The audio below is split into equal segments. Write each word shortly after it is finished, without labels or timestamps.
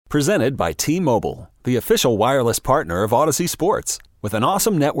Presented by T-Mobile, the official wireless partner of Odyssey Sports. With an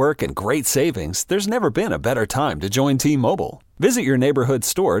awesome network and great savings, there's never been a better time to join T-Mobile. Visit your neighborhood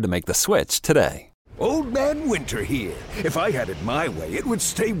store to make the switch today. Old Man Winter here. If I had it my way, it would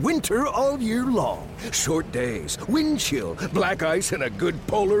stay winter all year long. Short days, wind chill, black ice, and a good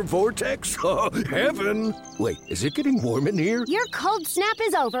polar vortex. Oh, heaven. Wait, is it getting warm in here? Your cold snap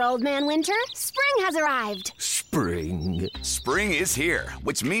is over, Old Man Winter. Spring has arrived. Spring. Spring is here,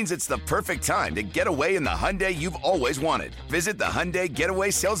 which means it's the perfect time to get away in the Hyundai you've always wanted. Visit the Hyundai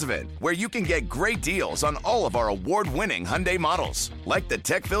Getaway Sales Event, where you can get great deals on all of our award-winning Hyundai models, like the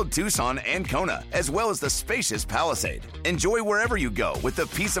tech-filled Tucson and Kona, as well as the spacious Palisade. Enjoy wherever you go with the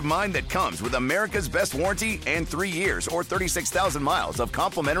peace of mind that comes with America's best warranty and 3 years or 36,000 miles of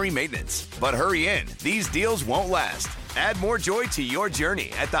complimentary maintenance. But hurry in, these deals won't last. Add more joy to your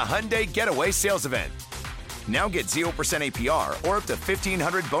journey at the Hyundai Getaway Sales Event. Now get 0% APR or up to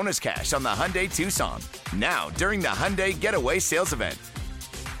 $1,500 bonus cash on the Hyundai Tucson. Now, during the Hyundai Getaway Sales Event.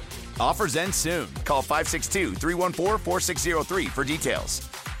 Offers end soon. Call 562-314-4603 for details.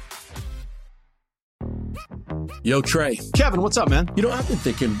 Yo, Trey. Kevin, what's up, man? You know, I've been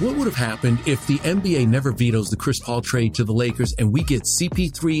thinking, what would have happened if the NBA never vetoes the Chris Paul trade to the Lakers and we get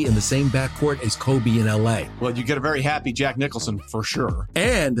CP3 in the same backcourt as Kobe in LA? Well, you get a very happy Jack Nicholson for sure.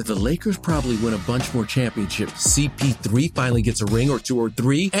 And the Lakers probably win a bunch more championships. CP3 finally gets a ring or two or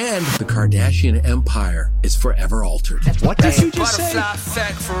three, and the Kardashian empire is forever altered. What did you just say?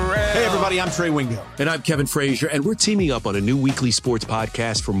 Hey, everybody, I'm Trey Wingo. And I'm Kevin Frazier, and we're teaming up on a new weekly sports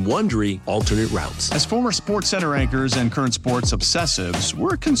podcast from Wondery, Alternate Routes. As former Sports Center anchors and current sports obsessives,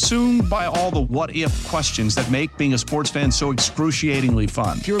 we're consumed by all the what-if questions that make being a sports fan so excruciatingly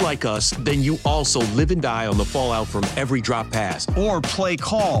fun. If you're like us, then you also live and die on the fallout from every drop pass. Or play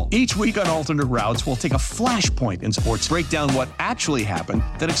call. Each week on Alternate Routes, we'll take a flashpoint in sports, break down what actually happened,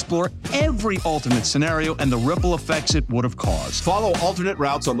 then explore every alternate scenario and the ripple effects it would have caused. Follow Alternate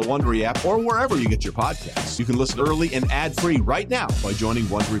Routes on the Wondery app or wherever you get your podcasts. You can listen early and ad-free right now by joining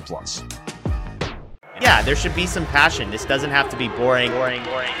Wondery Plus. Yeah, there should be some passion. This doesn't have to be boring. You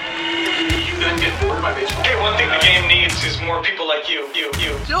guys get bored by baseball. Hey, one thing the game needs is more people like you.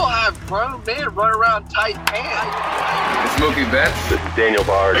 Still have grown men run around tight pants. It's Mookie Betts. This is Daniel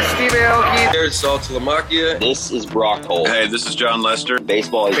Bard. It's Steve Aoki. There's Saltalamacchia. This is Brock Holt. Hey, this is John Lester.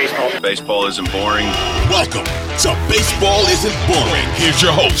 Baseball isn't boring. Welcome to Baseball Isn't Boring. Here's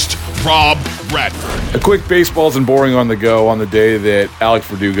your host, Rob Bradford. A quick Baseball Isn't Boring on the go on the day that Alek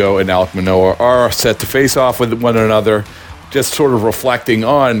Verdugo and Alek Manoah are set to face off with one another. Just sort of reflecting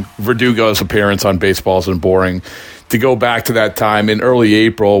on Verdugo's appearance on Baseball Isn't Boring. To go back to that time in early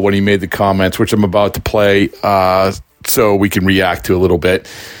April when he made the comments, which I'm about to play so we can react to a little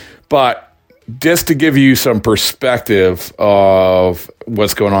bit. But just to give you some perspective of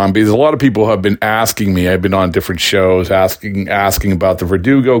what's going on, because a lot of people have been asking me, I've been on different shows asking about the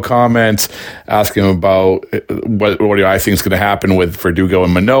Verdugo comments, asking about what I think is going to happen with Verdugo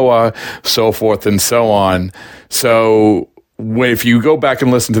and Manoah, so forth and so on. So if you go back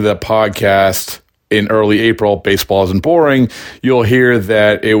and listen to that podcast in early April, Baseball Isn't Boring, you'll hear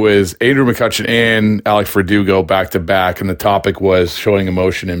that it was Andrew McCutchen and Alek Verdugo back to back, and the topic was showing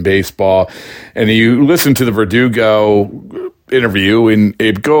emotion in baseball. And you listen to the Verdugo interview, and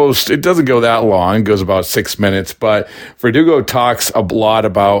it doesn't go that long. It goes about 6 minutes, but Verdugo talks a lot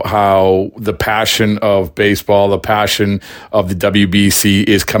about how the passion of baseball, the passion of the WBC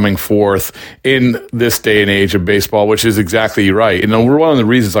is coming forth in this day and age of baseball, which is exactly right. And one of the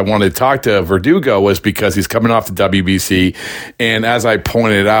reasons I wanted to talk to Verdugo was because he's coming off the WBC, and as I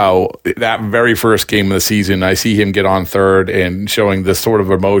pointed out, that very first game of the season, I see him get on third and showing this sort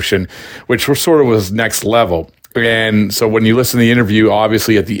of emotion, which sort of was next level. And so when you listen to the interview,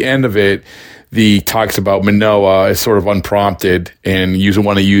 obviously at the end of it, the talks about Manoah is sort of unprompted, and you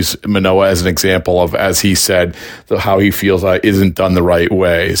want to use Manoah as an example of, as he said, how he feels isn't done the right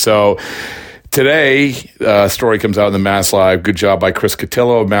way. So today, story comes out in the Mass Live. Good job by Chris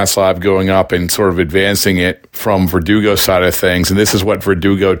Cotillo of Mass Live going up and sort of advancing it from Verdugo's side of things. And this is what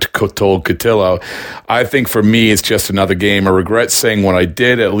Verdugo told Cotillo. I think for me, it's just another game. I regret saying what I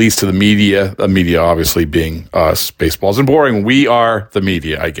did, at least to the media obviously being us. Baseball Isn't Boring. We are the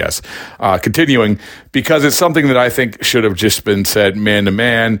media, I guess. Continuing, because it's something that I think should have just been said man to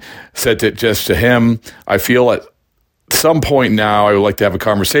man, said just to him. I feel at some point now, I would like to have a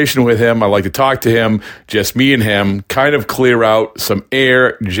conversation with him. I'd like to talk to him, just me and him, kind of clear out some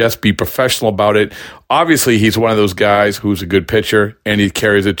air, just be professional about it. Obviously, he's one of those guys who's a good pitcher, and he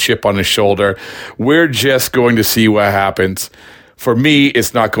carries a chip on his shoulder. We're just going to see what happens. for me,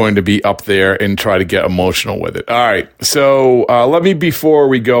 it's not going to be up there and try to get emotional with it. All right. So before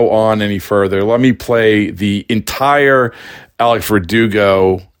we go on any further, let me play the entire Alek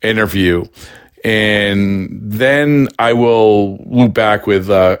Verdugo interview. And then I will loop back with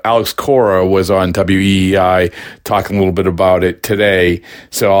Alex Cora was on WEEI talking a little bit about it today.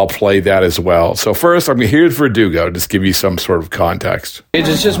 So I'll play that as well. So first, I'm here's Verdugo, just give you some sort of context.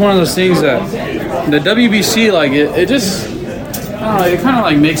 It's just one of those things that the WBC, like, it just, I don't know, it kind of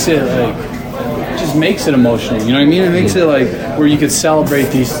like makes it like, just makes it emotional. You know what I mean? It makes it like where you could celebrate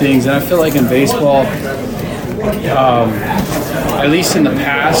these things. And I feel like in baseball, at least in the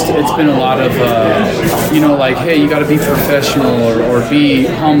past, it's been a lot of, like, hey, you got to be professional or be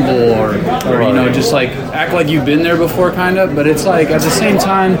humble or just like act like you've been there before, kind of. But it's like at the same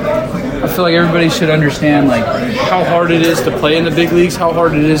time, I feel like everybody should understand like how hard it is to play in the big leagues, how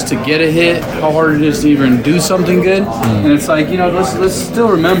hard it is to get a hit, how hard it is to even do something good. And it's like, let's still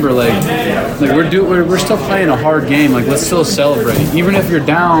remember like we're still playing a hard game. Like, let's still celebrate, even if you're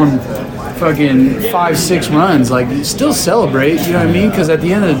down fucking 5-6 runs, like still celebrate, you know what I mean? Because at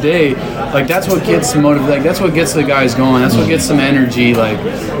the end of the day, like that's what gets motivated, like that's what gets the guys going, that's what gets some energy. Like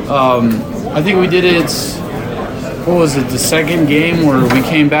I think we did it, what was it, the second game where we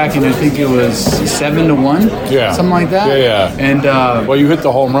came back and I think it was 7-1, something like that. And well, you hit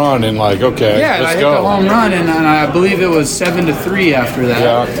the home run and like, okay, let's I hit go. the home run and I believe it was 7-3 after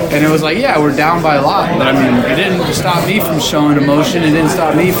that. And it was like, we're down by a lot, but I mean, it didn't stop me from showing emotion. It didn't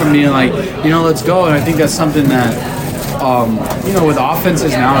stop me from being like, let's go. And I think that's something that with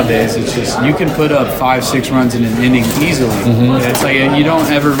offenses nowadays, it's just you can put up 5-6 runs in an inning easily. And it's like you don't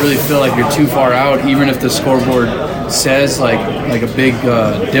ever really feel like you're too far out, even if the scoreboard says like a big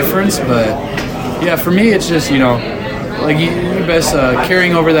difference. But for me, it's just like you best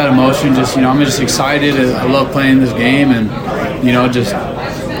carrying over that emotion. Just I'm just excited. I love playing this game, and just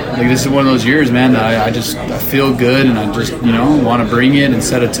like this is one of those years, man, that I feel good, and I just want to bring it and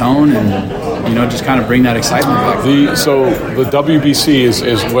set a tone and just kind of bring that excitement back. So the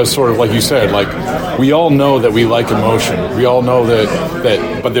WBC was sort of like you said, like we all know that we like emotion. We all know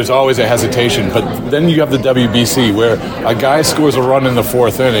that, but there's always a hesitation. But then you have the WBC where a guy scores a run in the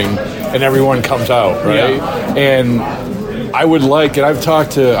fourth inning and everyone comes out, right? And I would like, and I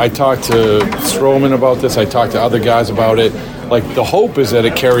talked to Stroman about this. I talked to other guys about it. Like the hope is that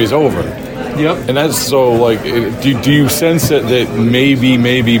it carries over. And that's so like, do you sense that maybe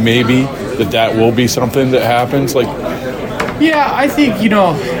that will be something that happens? Like, I think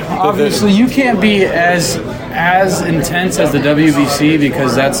obviously you can't be as intense as the WBC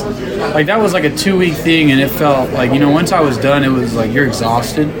because that was like a 2-week thing, and it felt like once I was done, it was like you're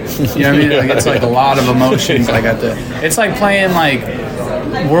exhausted. You know what I mean? Like it's like a lot of emotions. Like it's like playing like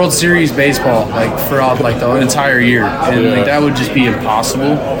World Series baseball like for like the entire year, and like that would just be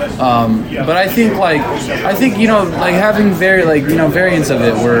impossible. But I think like having variants of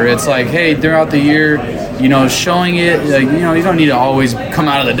it where it's like, hey, throughout the year, showing it, like you don't need to always come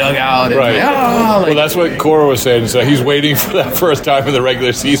out of the dugout. And well, that's what Cora was saying. So he's waiting for that first time in the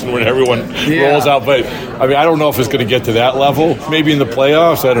regular season when everyone rolls out. But I mean, I don't know if it's going to get to that level. Maybe in the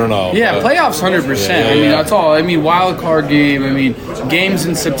playoffs, I don't know. Playoffs 100%. I mean, that's all. I mean, wild card game. I mean, games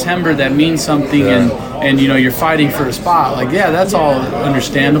in September that mean something, and you're fighting for a spot. Like, that's all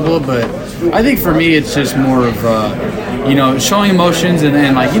understandable. But I think for me, it's just more of showing emotions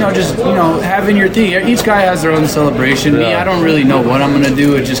and like just having your thing. Each guy has their own celebration. Me, I don't really know what I'm gonna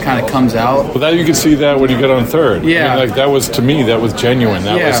do. It just kind of comes out. Well, that you can see that when you get on third. I mean, like that was, to me, that was genuine.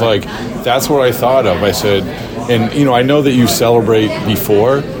 That was like, that's what I thought of. I said, and I know that you celebrate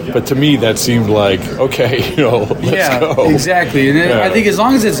before, but to me that seemed like, okay, let's go. Exactly. And I think as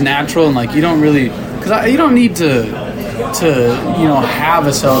long as it's natural and like you don't really, because you don't need to have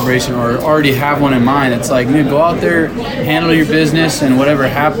a celebration or already have one in mind. It's like, go out there, handle your business, and whatever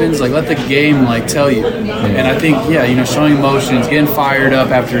happens, like let the game like tell you. And I think showing emotions, getting fired up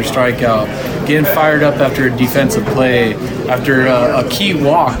after a strikeout, getting fired up after a defensive play, after a key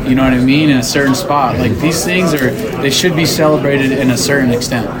walk, you know what I mean, in a certain spot. Like these things they should be celebrated in a certain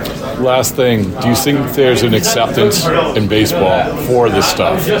extent. Last thing, do you think there's an acceptance in baseball for this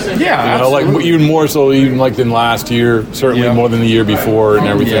stuff? Absolutely. Like even more so even like than last year, certainly more than the year before and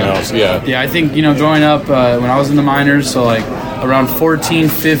everything else. I think growing up when I was in the minors, so like around 14,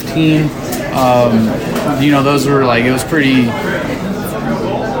 15, those were like, it was pretty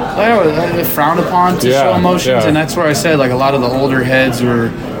frowned upon to show emotions, and that's where I said like a lot of the older heads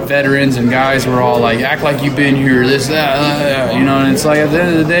were veterans and guys were all like, act like you've been here, this, that, and it's like at the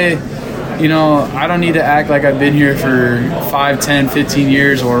end of the day, I don't need to act like I've been here for 5, 10, 15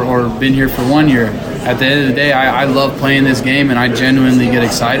 years or been here for 1 year. at the end of the day, I love playing this game, and I genuinely get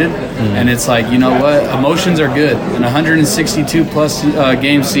excited. And it's like, you know what? Emotions are good. In a 162-plus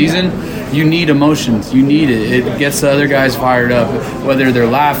game season, you need emotions. You need it. It gets the other guys fired up, whether they're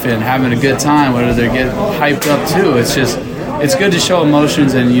laughing, having a good time, whether they're getting hyped up too. It's just, it's good to show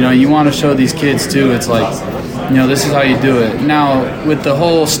emotions, and, you know, you want to show these kids too. It's like, you know, this is how you do it. Now, with the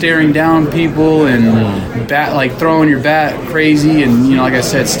whole staring down people and like throwing your bat crazy and, you know, like I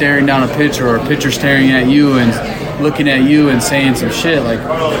said, staring down a pitcher or a pitcher staring at you and looking at you and saying some shit, like,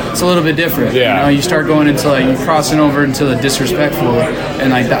 it's a little bit different. Yeah. You know, you start going into, like, crossing over into the disrespectful,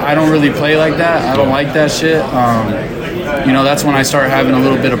 and, like, I don't really play like that. I don't like that shit. You know, that's when I start having a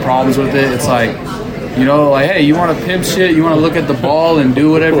little bit of problems with it. It's like, you know, like, hey, you want to pimp shit? You want to look at the ball and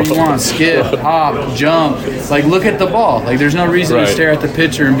do whatever you want, skip, hop, jump. Like, look at the ball. Like, there's no reason to stare at the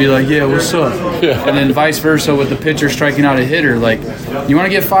pitcher and be like, yeah, what's up? Yeah. And then vice versa with the pitcher striking out a hitter. Like, you want to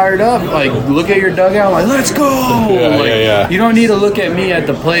get fired up? Like, look at your dugout, like, let's go! You don't need to look at me at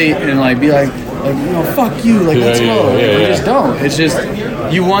the plate and, like, be like, you know, fuck you, like, let's go. Just don't. It's just,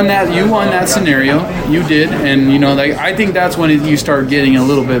 you won that scenario. You did. And, you know, like, I think that's when you start getting a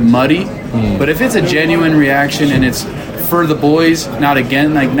little bit muddy. But if it's a genuine reaction and it's for the boys, not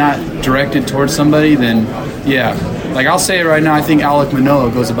directed towards somebody, then yeah. Like, I'll say it right now, I think Alek Manoah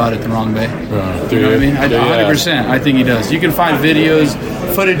goes about it the wrong way. You know what I mean? 100%. I think he does. You can find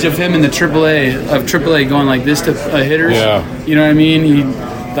footage of him in the AAA going like this to hitters. Yeah. You know what I mean? He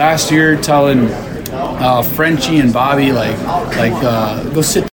last year telling Frenchie and Bobby like go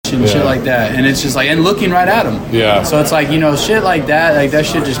sit and shit like that, and it's just like, and looking right at him. Yeah. So it's like, you know, shit like that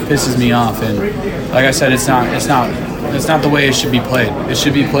shit just pisses me off. And like I said, it's not the way it should be played. It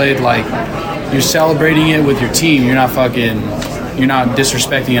should be played like you're celebrating it with your team. You're not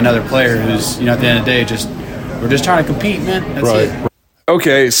disrespecting another player who's, you know, at the end of the day, we're just trying to compete, man. That's it.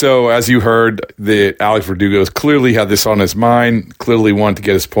 Okay, so as you heard, Alek Verdugo clearly had this on his mind, clearly wanted to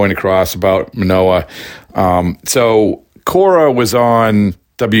get his point across about Manoah. So Cora was on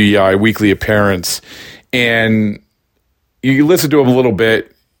WEI Weekly Appearance, and you listen to him a little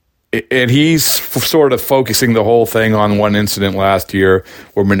bit, and he's sort of focusing the whole thing on one incident last year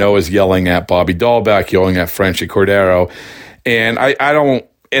where Manoah's yelling at Bobby Dahlbeck, yelling at Frenchie Cordero, and I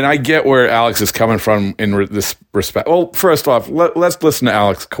get where Alex is coming from in this respect. Well, first off, let's listen to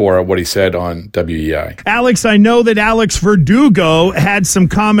Alex Cora, what he said on WEI. Alex, I know that Alex Verdugo had some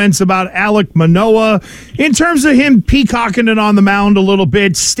comments about Alek Manoah in terms of him peacocking it on the mound a little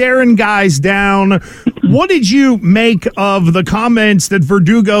bit, staring guys down. What did you make of the comments that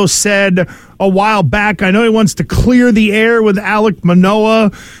Verdugo said a while back? I know he wants to clear the air with Alek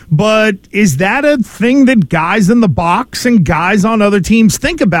Manoah, but is that a thing that guys in the box and guys on other teams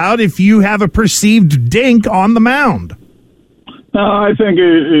think about if you have a perceived dink on the mound? I think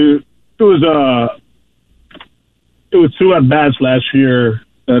it was two at bats last year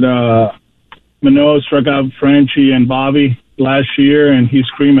that Manoah struck out Frenchie and Bobby last year, and he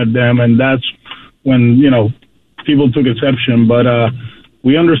screamed at them, and that's when, you know, people took exception. But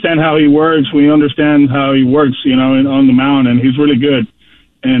we understand how he works. We understand how he works, you know, on the mound, and he's really good.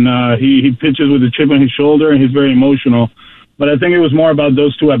 And he pitches with a chip on his shoulder, and he's very emotional. But I think it was more about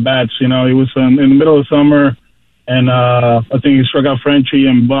those two at-bats. You know, it was in the middle of summer, and I think he struck out Frenchie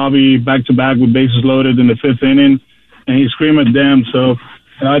and Bobby back-to-back with bases loaded in the fifth inning, and he screamed at them. So,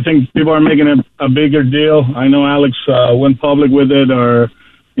 and I think people are making a bigger deal. I know Alex went public with it, or,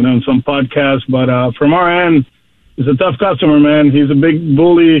 you know, in some podcasts. But from our end, he's a tough customer, man. He's a big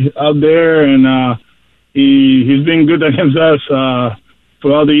bully out there, and he's been good against us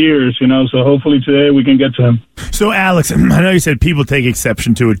throughout the years, you know. So hopefully today we can get to him. So, Alex, I know you said people take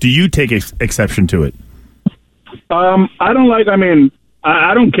exception to it. Do you take exception to it? I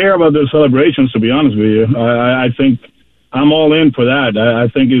don't care about the celebrations, to be honest with you. I think I'm all in for that. I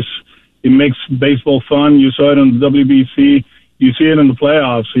think it makes baseball fun. You saw it on the WBC. You see it in the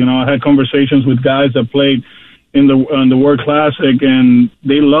playoffs. You know, I had conversations with guys that played in the World Classic, and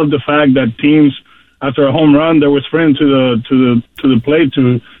they love the fact that teams, after a home run, they were sprinting to the plate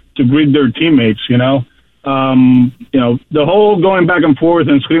to greet their teammates. You know, the whole going back and forth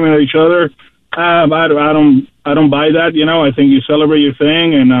and screaming at each other. I don't buy that. You know, I think you celebrate your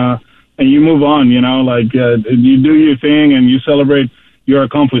thing and you move on. You know, like you do your thing and you celebrate your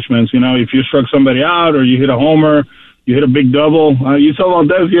accomplishments. You know, if you struck somebody out or you hit a homer, you hit a big double. You saw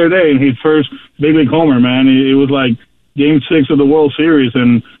Valdez the other day in his first big league homer, man. It was like Game 6 of the World Series,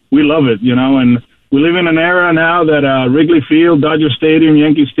 and we love it, you know. And we live in an era now that Wrigley Field, Dodger Stadium,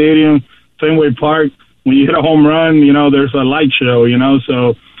 Yankee Stadium, Fenway Park, when you hit a home run, you know, there's a light show, you know.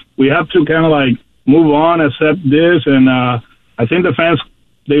 So we have to kind of like move on, accept this, and I think the fans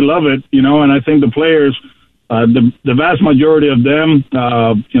they love it, and I think the players, the vast majority of them,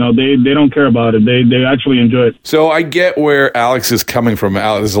 they don't care about it. They actually enjoy it. So I get where Alex is coming from.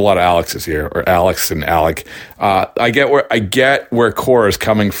 There's a lot of Alexes here, or Alex and Alek. I get where Cora is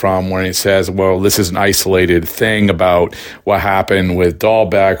coming from when he says, well, this is an isolated thing about what happened with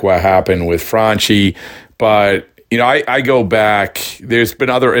Dahlbeck, what happened with Franchi. But, I go back. There's been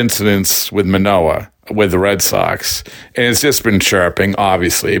other incidents with Manoah, with the Red Sox, and it's just been chirping,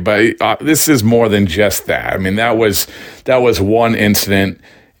 obviously, but this is more than just that. I mean, that was one incident,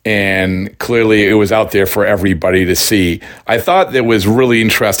 and clearly it was out there for everybody to see. I thought that was really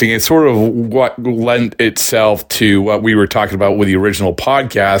interesting. It's sort of what lent itself to what we were talking about with the original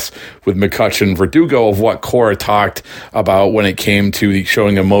podcast with McCutcheon and Verdugo, of what Cora talked about when it came to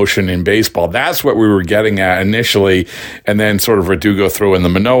showing emotion in baseball. That's what we were getting at initially, and then sort of Verdugo threw in the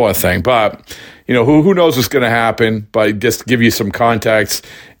Manoah thing. But who knows what's going to happen, but just to give you some context,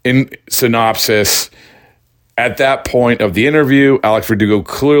 in synopsis, at that point of the interview, Alek Verdugo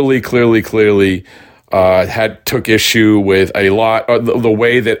clearly took issue with a lot of the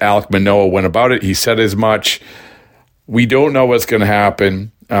way that Alek Manoah went about it. He said as much. We don't know what's going to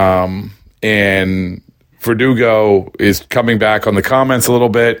happen, and Verdugo is coming back on the comments a little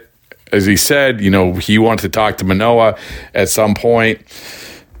bit. As he said, he wanted to talk to Manoah at some point.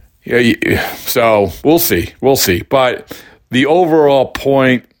 Yeah, so we'll see. But the overall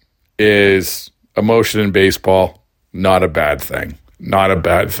point is emotion in baseball, not a bad thing.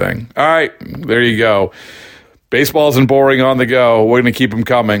 All right, there you go. Baseball isn't boring on the go. We're going to keep them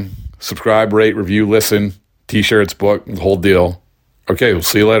coming. Subscribe, rate, review, listen, T-shirts, book, the whole deal. Okay, we'll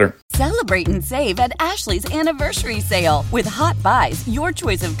see you later. Celebrate and save at Ashley's Anniversary Sale. With Hot Buys, your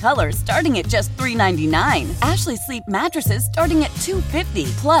choice of colors starting at just $3.99. Ashley Sleep mattresses starting at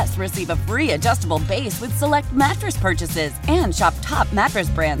 $2.50. Plus, receive a free adjustable base with select mattress purchases. And shop top mattress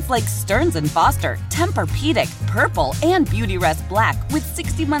brands like Stearns & Foster, Tempur-Pedic, Purple, and Beautyrest Black with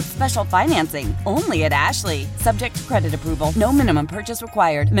 60-month special financing. Only at Ashley. Subject to credit approval. No minimum purchase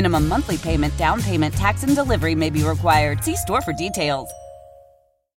required. Minimum monthly payment, down payment, tax, and delivery may be required. See store for details.